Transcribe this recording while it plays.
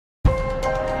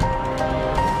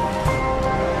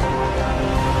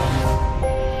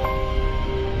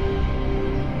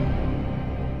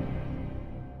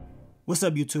What's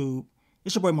up, YouTube?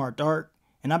 It's your boy Mark Dark,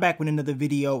 and I'm back with another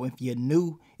video. If you're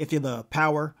new, if you love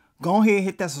power, go ahead and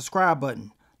hit that subscribe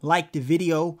button, like the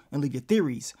video, and leave your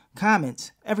theories,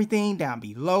 comments, everything down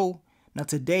below. Now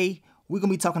today, we're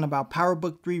going to be talking about Power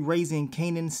Book 3 Raising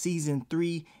Kanan Season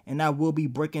 3, and I will be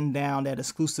breaking down that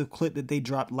exclusive clip that they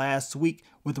dropped last week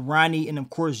with Ronnie and of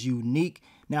course Unique.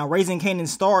 Now Raising Kanan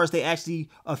stars, they actually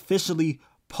officially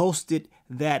posted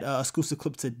that exclusive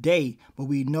clip today, but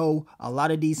we know a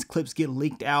lot of these clips get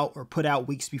leaked out or put out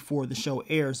weeks before the show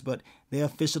airs, but they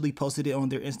officially posted it on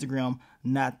their Instagram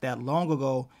not that long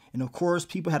ago. And of course,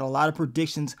 people had a lot of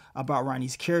predictions about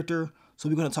Ronnie's character, so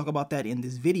we're going to talk about that in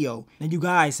this video. Now you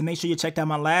guys, make sure you checked out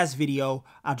my last video.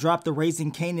 I dropped the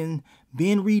Raising Kanan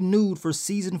being renewed for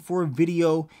season 4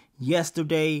 video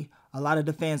yesterday. A lot of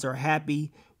the fans are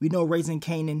happy. We know Raising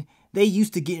Kanan, they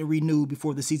used to getting renewed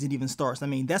before the season even starts. I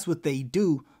mean, that's what they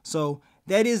do. So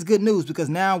that is good news because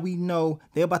now we know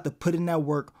they're about to put in that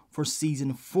work for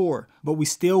season 4. But we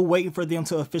still waiting for them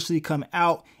to officially come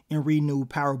out and renew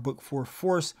Power Book 4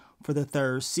 Force for the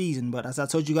 3rd season. But as I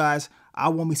told you guys, I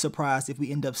won't be surprised if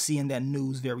we end up seeing that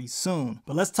news very soon.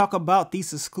 But let's talk about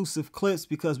these exclusive clips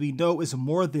because we know it's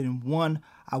more than one.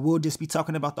 I will just be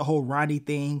talking about the whole Ronnie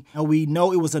thing. And we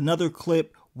know it was another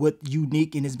clip with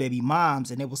Unique and his baby moms,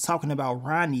 and it was talking about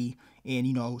Ronnie, and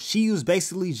you know, she was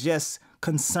basically just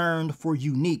concerned for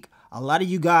Unique. A lot of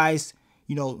you guys,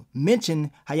 you know, mentioned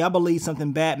how y'all believe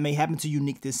something bad may happen to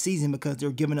Unique this season because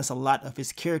they're giving us a lot of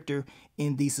his character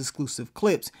in these exclusive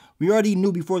clips. We already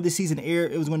knew before this season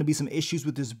aired it was going to be some issues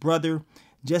with his brother,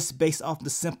 just based off the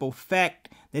simple fact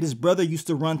that his brother used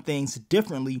to run things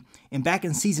differently. And back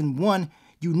in season 1,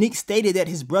 Unique stated that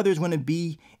his brother is going to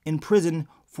be in prison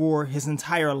for his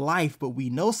entire life, but we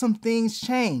know some things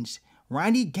changed.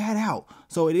 Ronnie got out.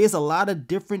 So it is a lot of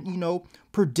different, you know,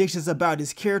 predictions about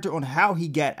his character on how he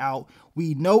got out.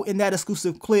 We know in that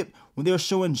exclusive clip when they're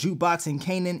showing Jukebox and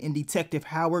Kanan and Detective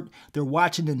Howard, they're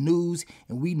watching the news,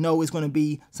 and we know it's going to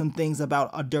be some things about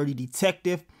a dirty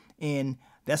detective, and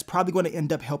that's probably going to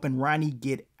end up helping Ronnie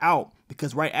get out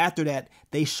because right after that,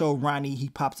 they show Ronnie, he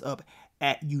pops up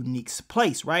at Unique's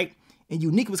place, right? And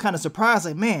Unique was kind of surprised,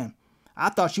 like, man, I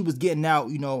thought she was getting out,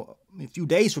 you know, a few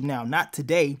days from now, not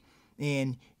today.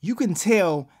 And you can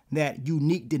tell that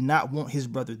Unique did not want his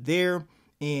brother there,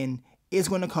 and it's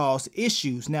going to cause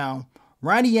issues. Now,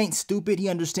 Ronnie ain't stupid. He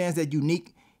understands that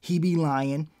Unique, he be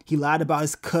lying. He lied about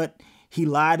his cut. He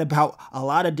lied about a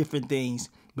lot of different things.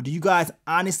 But do you guys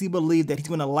honestly believe that he's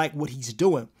going to like what he's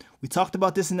doing? We talked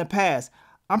about this in the past.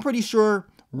 I'm pretty sure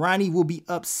Ronnie will be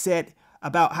upset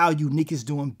about how Unique is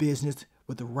doing business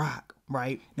with The Rock,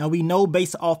 right? Now, we know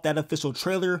based off that official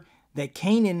trailer that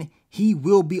Kanan, he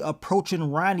will be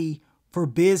approaching Ronnie for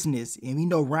business. And we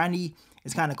know Ronnie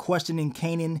is kind of questioning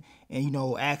Kanan and, you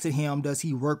know, asking him, does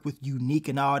he work with Unique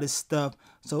and all this stuff?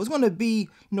 So it's going to be,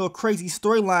 you know, a crazy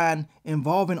storyline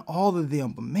involving all of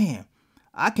them. But man,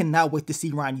 I cannot wait to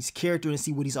see Ronnie's character and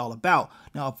see what he's all about.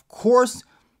 Now, of course,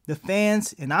 the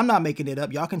fans, and I'm not making it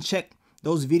up, y'all can check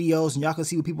those videos and y'all can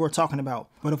see what people are talking about.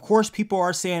 But of course, people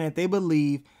are saying that they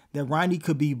believe that Ronnie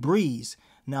could be Breeze.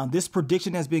 Now, this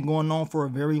prediction has been going on for a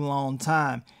very long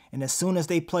time. And as soon as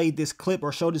they played this clip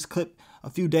or showed this clip a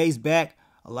few days back,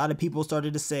 a lot of people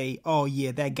started to say, oh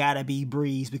yeah, that gotta be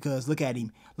Breeze because look at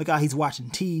him. Look how he's watching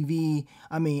TV.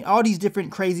 I mean, all these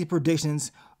different crazy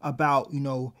predictions about, you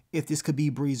know, if this could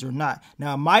be Breeze or not.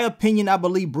 Now, in my opinion, I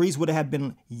believe Breeze would have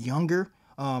been younger.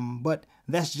 But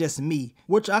that's just me,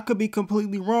 which I could be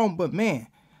completely wrong. But man,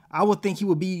 I would think he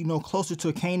would be, you know, closer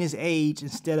to Kanan's age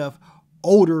instead of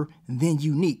older than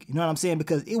Unique. You know what I'm saying?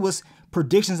 Because it was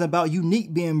predictions about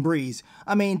Unique being Breeze.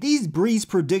 I mean, these Breeze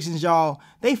predictions, y'all,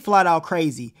 they flat out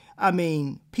crazy. I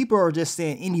mean, people are just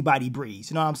saying anybody Breeze.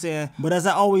 You know what I'm saying? But as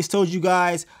I always told you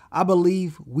guys, I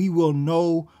believe we will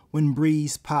know when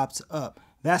Breeze pops up.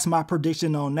 That's my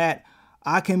prediction on that.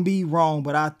 I can be wrong,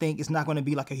 but I think it's not going to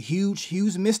be like a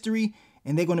huge mystery,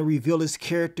 and they're going to reveal his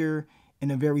character in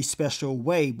a very special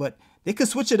way. But they could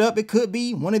switch it up. It could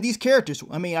be one of these characters.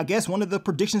 I mean, I guess one of the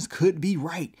predictions could be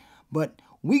right, but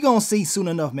we going to see soon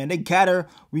enough, man. They got to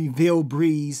reveal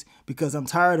Breeze because I'm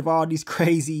tired of all these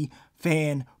crazy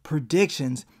fan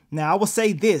predictions. Now, I will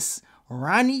say this,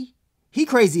 Ronnie, he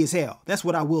crazy as hell. That's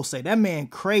what I will say. That man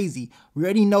crazy. We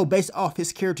already know based off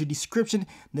his character description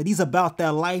that he's about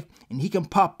that life and he can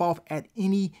pop off at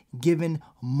any given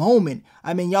moment.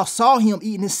 I mean, y'all saw him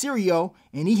eating his cereal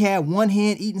and he had one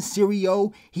hand eating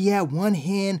cereal. He had one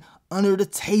hand under the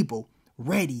table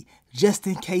ready just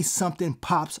in case something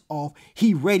pops off.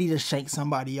 He ready to shank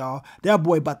somebody, y'all. That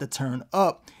boy about to turn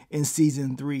up in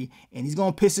season 3 and he's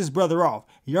going to piss his brother off.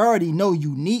 You already know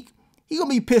Unique. he gonna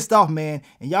be pissed off, man.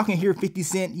 And y'all can hear 50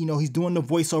 Cent, you know, he's doing the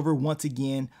voiceover once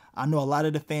again. I know a lot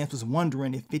of the fans was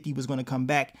wondering if 50 was gonna come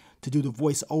back to do the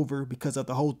voiceover because of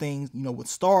the whole thing, you know, with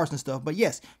stars and stuff. But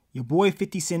yes, your boy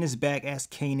 50 Cent is back as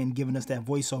Kanan, giving us that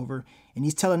voiceover. And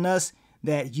he's telling us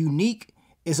that Unique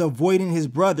is avoiding his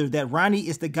brother, that Ronnie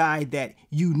is the guy that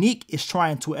Unique is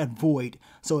trying to avoid.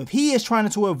 So if he is trying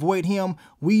to avoid him,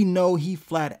 we know he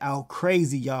flat out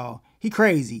crazy, y'all. He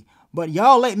crazy. But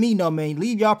y'all let me know, man.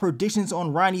 Leave y'all predictions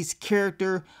on Ronnie's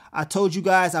character. I told you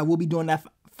guys I will be doing that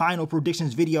final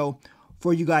predictions video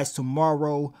for you guys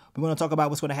tomorrow. We're going to talk about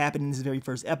what's going to happen in this very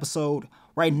first episode.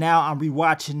 Right now, I'm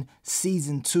rewatching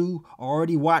season 2. I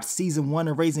already watched season 1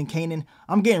 of Raising Kanan.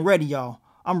 I'm getting ready, y'all.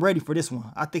 I'm ready for this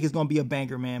one. I think it's going to be a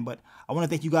banger, man. But I want to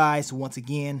thank you guys once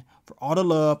again for all the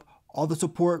love, all the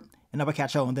support, and I will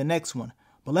catch y'all on the next one.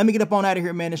 But let me get up on out of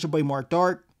here, man. It's your boy Mark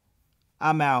Dark.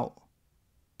 I'm out.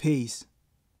 Peace.